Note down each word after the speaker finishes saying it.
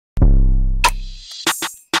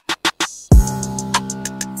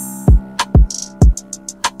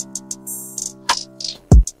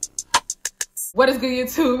What is good,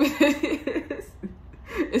 YouTube?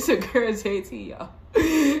 It's your girl JT, y'all,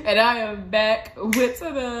 and I am back with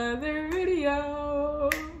another video.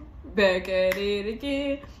 Back at it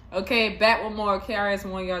again. Okay, back with more Krs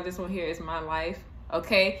One, y'all. This one here is my life.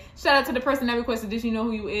 Okay, shout out to the person that requested this. You know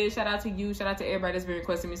who you is. Shout out to you. Shout out to everybody that's been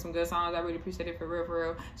requesting me some good songs. I really appreciate it, for real, for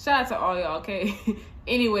real. Shout out to all y'all. Okay.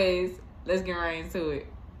 Anyways, let's get right into it.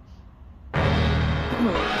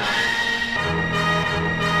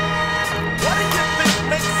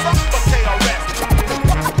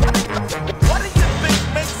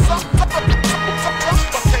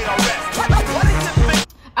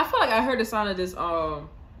 I feel like I heard the sound of this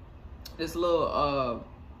this little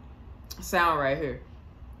sound right here.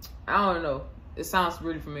 I don't know. It sounds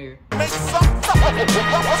really familiar.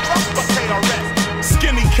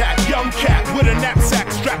 Skinny cat, young cat with a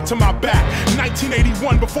knapsack strapped to my back.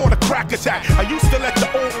 1981, before the crack attack. I used to let the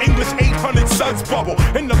old English 800 suds bubble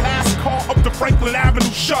in the last car up the Franklin Avenue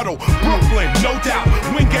shuttle. Brooklyn, no doubt.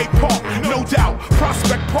 Wingate Park, no doubt.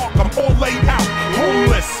 Prospect Park, I'm all laid out.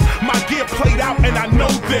 Homeless, my gear played out, and I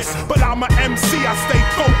know this. But I'm an MC, I stay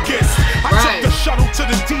focused. I took the shuttle to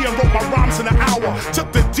the D and wrote my rhymes in an hour.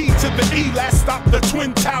 Took the D to the E, last stop the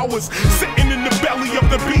Twin Towers. Sitting in the belly of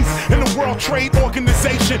the beast in the World Trade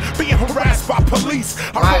Organization, being harassed by police.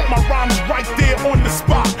 I wrote my rhymes right there on the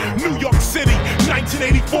spot. New York City,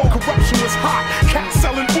 1984, corruption was hot. Cats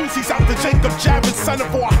selling Uzis out the Jacob Javits Center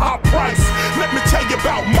for a high price. Let me tell you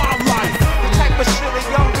about my life. The type of shit a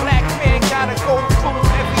young black man gotta go through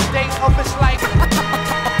every day of his life.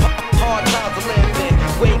 Hard times to live in.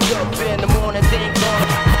 Wake up in the morning, think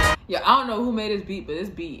on. Yeah, I don't know who made this beat, but this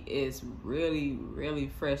beat is really, really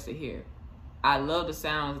fresh to hear. I love the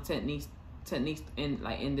sounds, the techniques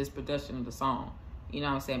in this production of the song. You know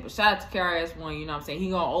what I'm saying? But shout out to Krs One, you know what I'm saying? He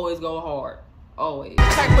gonna always go hard. Always. The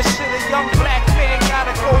type of shit a young black man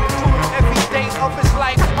gotta go through every day of his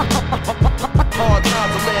life. Hard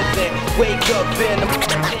times to live in. Wake up in the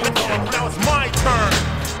morning. Now it's my turn.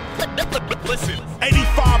 Listen,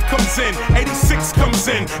 85 comes in, 86 comes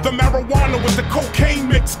in. The marijuana with the cocaine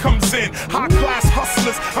mix comes in. High class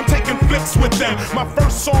hustlers, I'm taking flicks with them. My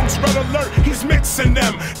first song's Red Alert, he's mixing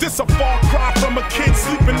them. This a far cry from a kid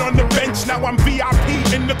sleeping on the bench. Now I'm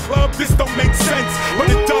VIP in the club, this don't make sense, but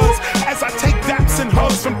it does as I take daps and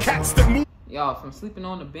hugs from cats that move. Y'all, from sleeping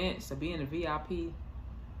on the bench to being a VIP,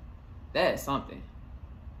 that is something.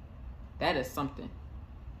 That is something.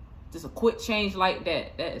 Just a quick change like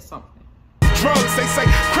that, that is something. Drugs, they say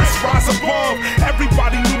Krs rise above.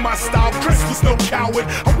 Everybody knew my style, Krs was no coward.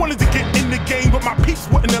 I wanted to get in the game, but my peeps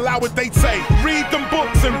wouldn't allow it. They'd say, read them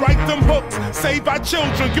books and write them hooks. Save our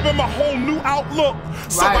children, give them a whole new outlook.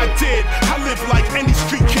 So I did, I lived like any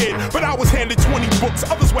street kid. But I was handed 20 books,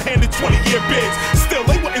 others were handed 20-year bids. Still,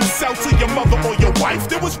 they wouldn't sell to your mother or your wife.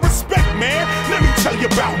 There was respect, man. Let me tell you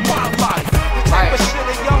about my life. The type of shit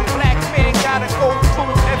a young black man gotta go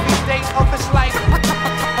through every day of his life.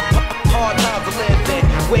 Hard times to live in.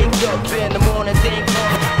 Wake up in the morning, think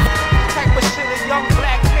on. The type of shit a young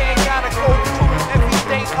black man gotta go through every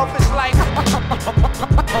day of his life.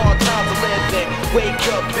 Hard times to live in. Wake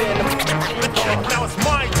up in the morning. Now it's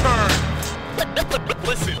my turn.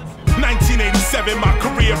 Listen, 1987, my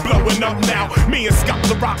career blowing up now. Me and Scott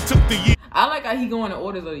the Rock took the year. I like how he going in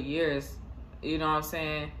orders of the years. You know what I'm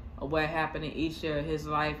saying? Of what happened in each year of his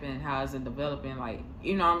life and how it's developing. Like,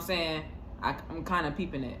 you know what I'm saying? I'm kind of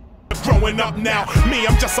peeping it. Growing up now, me,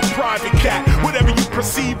 I'm just a private cat. Whatever you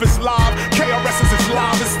perceive as live, KRS is as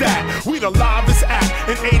live as that. We the livest act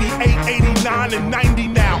in 88, 89, and 90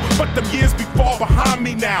 now. But them years before behind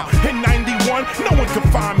me now. In 91, no one can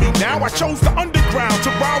find me now. I chose the underground to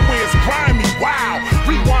rhyme where it's grimy. Wow,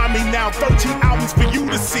 rewind me now, 13 albums for you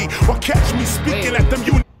to see. Or catch me speaking at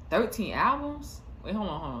them 13 albums? Wait, hold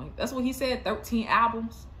on. That's what he said, 13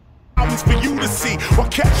 albums? Albums for you to see. Or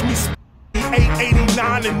catch me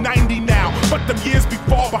 89 and 90 now, but them years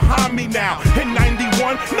before behind me now. In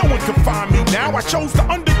 91, no one can find me now. I chose the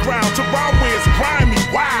underground to rhyme where it's grimy.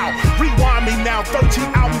 Wow, rewind me now,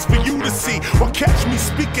 13 albums for you to see. Or catch me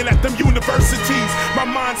speaking at them universities. My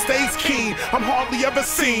mind stays keen, I'm hardly ever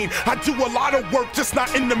seen. I do a lot of work, just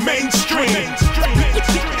not in the mainstream.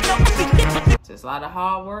 Just a lot of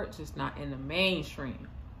hard work, just not in the mainstream.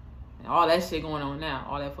 And all that shit going on now,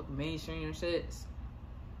 all that fucking mainstream shit.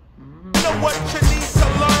 You know what you need to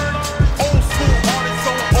learn? Old school artists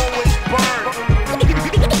don't always burn.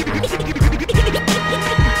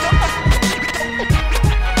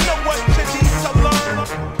 You know what you need to learn?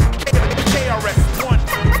 Krs One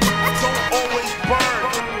don't always burn.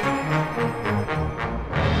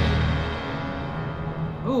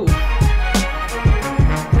 Ooh.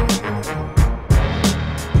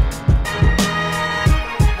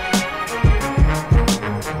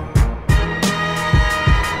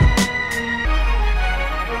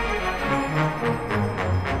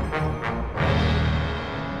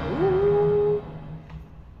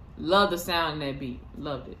 Love the sound in that beat.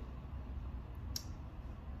 Loved it.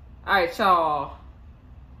 All right, y'all.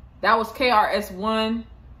 That was Krs One.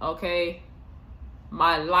 Okay.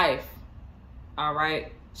 My Life. All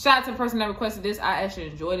right. Shout out to the person that requested this. I actually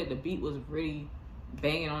enjoyed it. The beat was really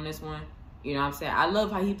banging on this one. You know what I'm saying? I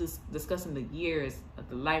love how he was discussing the years of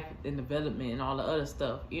the life and development and all the other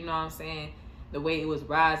stuff. You know what I'm saying? The way it was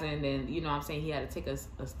rising, and you know what I'm saying, he had to take a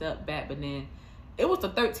step back, but then it was the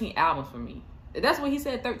 13 albums for me. That's what he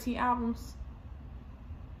said, 13 albums.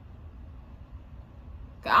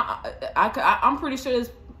 I'm pretty sure there's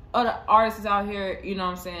other artists out here, you know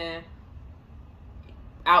what I'm saying,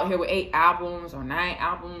 out here with 8 albums or 9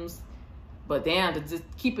 albums. But damn, to just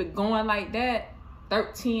keep it going like that,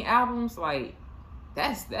 13 albums, like,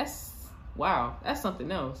 that's wow. That's something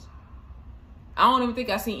else. I don't even think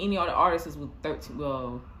I've seen any other artists with 13.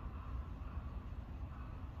 Well,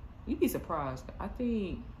 you'd be surprised. I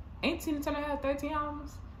think, ain't Tina Turner have 13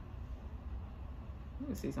 albums? Let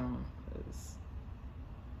me see something.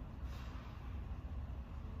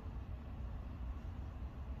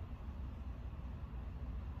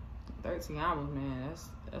 13 albums, man.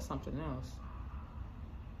 That's something else.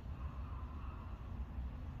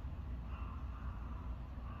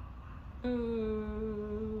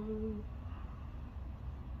 I'm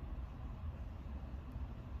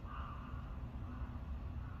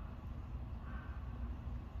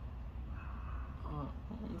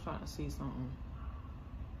trying to see something.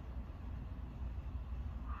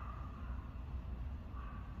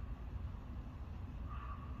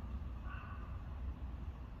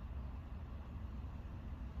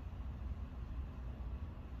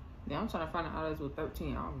 Yeah, I'm trying to find an artist with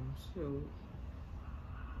 13 albums. Shoot.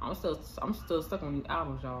 I'm still stuck on these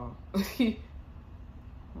albums, y'all.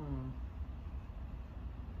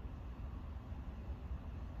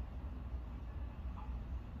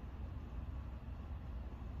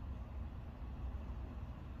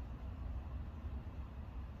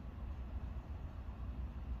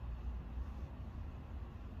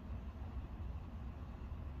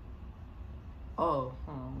 Oh,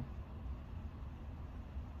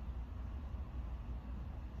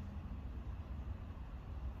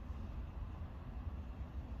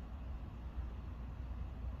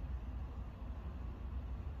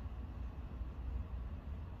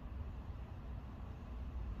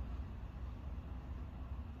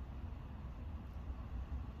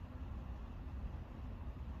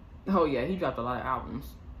 oh yeah, he dropped a lot of albums.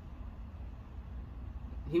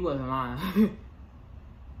 He wasn't lying.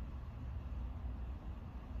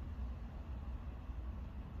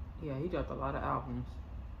 Yeah, he dropped a lot of albums.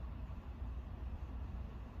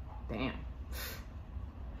 Damn.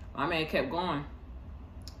 My man kept going.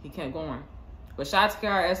 He kept going. But shout out to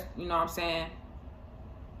Krs, you know what I'm saying?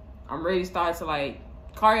 I'm really starting to like,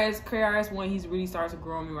 Krs One, he's really starting to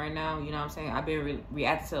grow on me right now. You know what I'm saying? I've been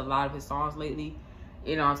reacting to a lot of his songs lately.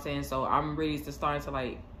 You know what I'm saying? So I'm really just starting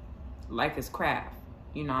to like his craft.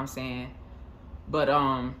 You know what I'm saying? But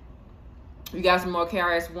if you got some more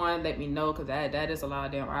Krs One, let me know, because that is a lot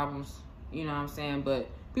of damn albums. You know what I'm saying? But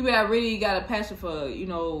people that really got a passion for, you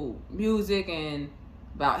know, music and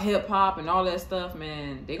about hip hop and all that stuff,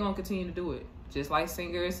 man, they gonna continue to do it. Just like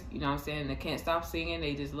singers, you know what I'm saying? They can't stop singing.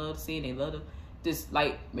 They just love to sing. They love to just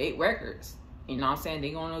like make records. You know what I'm saying?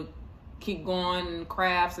 They gonna keep going,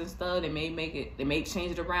 crafts and stuff. They may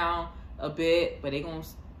change it around a bit, but they gonna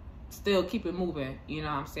still keep it moving. You know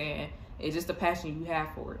what I'm saying? It's just the passion you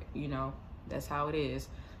have for it. You know, that's how it is.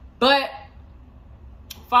 But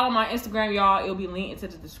follow my Instagram, y'all. It'll be linked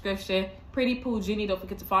into the description. Prettypoohjeni. Don't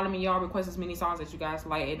forget to follow me, y'all. Request as many songs that you guys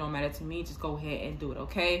like. It don't matter to me. Just go ahead and do it,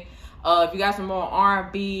 okay? If you got some more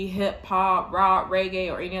R&B, hip-hop, rock, reggae,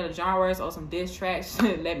 or any other genres, or some diss tracks,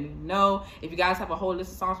 let me know. If you guys have a whole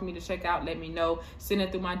list of songs for me to check out, let me know. Send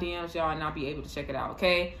it through my DMs, y'all, and I'll be able to check it out,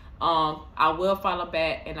 okay? I will follow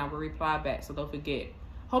back, and I will reply back, so don't forget.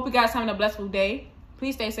 Hope you guys having a blissful day.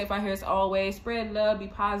 Please stay safe out here as always. Spread love, be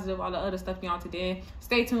positive, all the other stuff y'all today.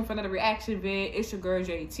 Stay tuned for another reaction vid. It's your girl,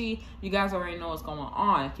 JT. You guys already know what's going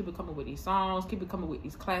on. Keep it coming with these songs. Keep it coming with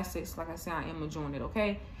these classics. Like I said, I am enjoying it,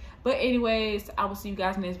 okay? But anyways, I will see you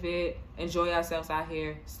guys in this vid. Enjoy yourselves out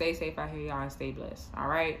here. Stay safe out here, y'all, and stay blessed. All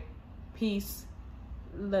right? Peace.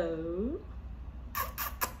 Love.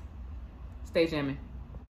 Stay jamming.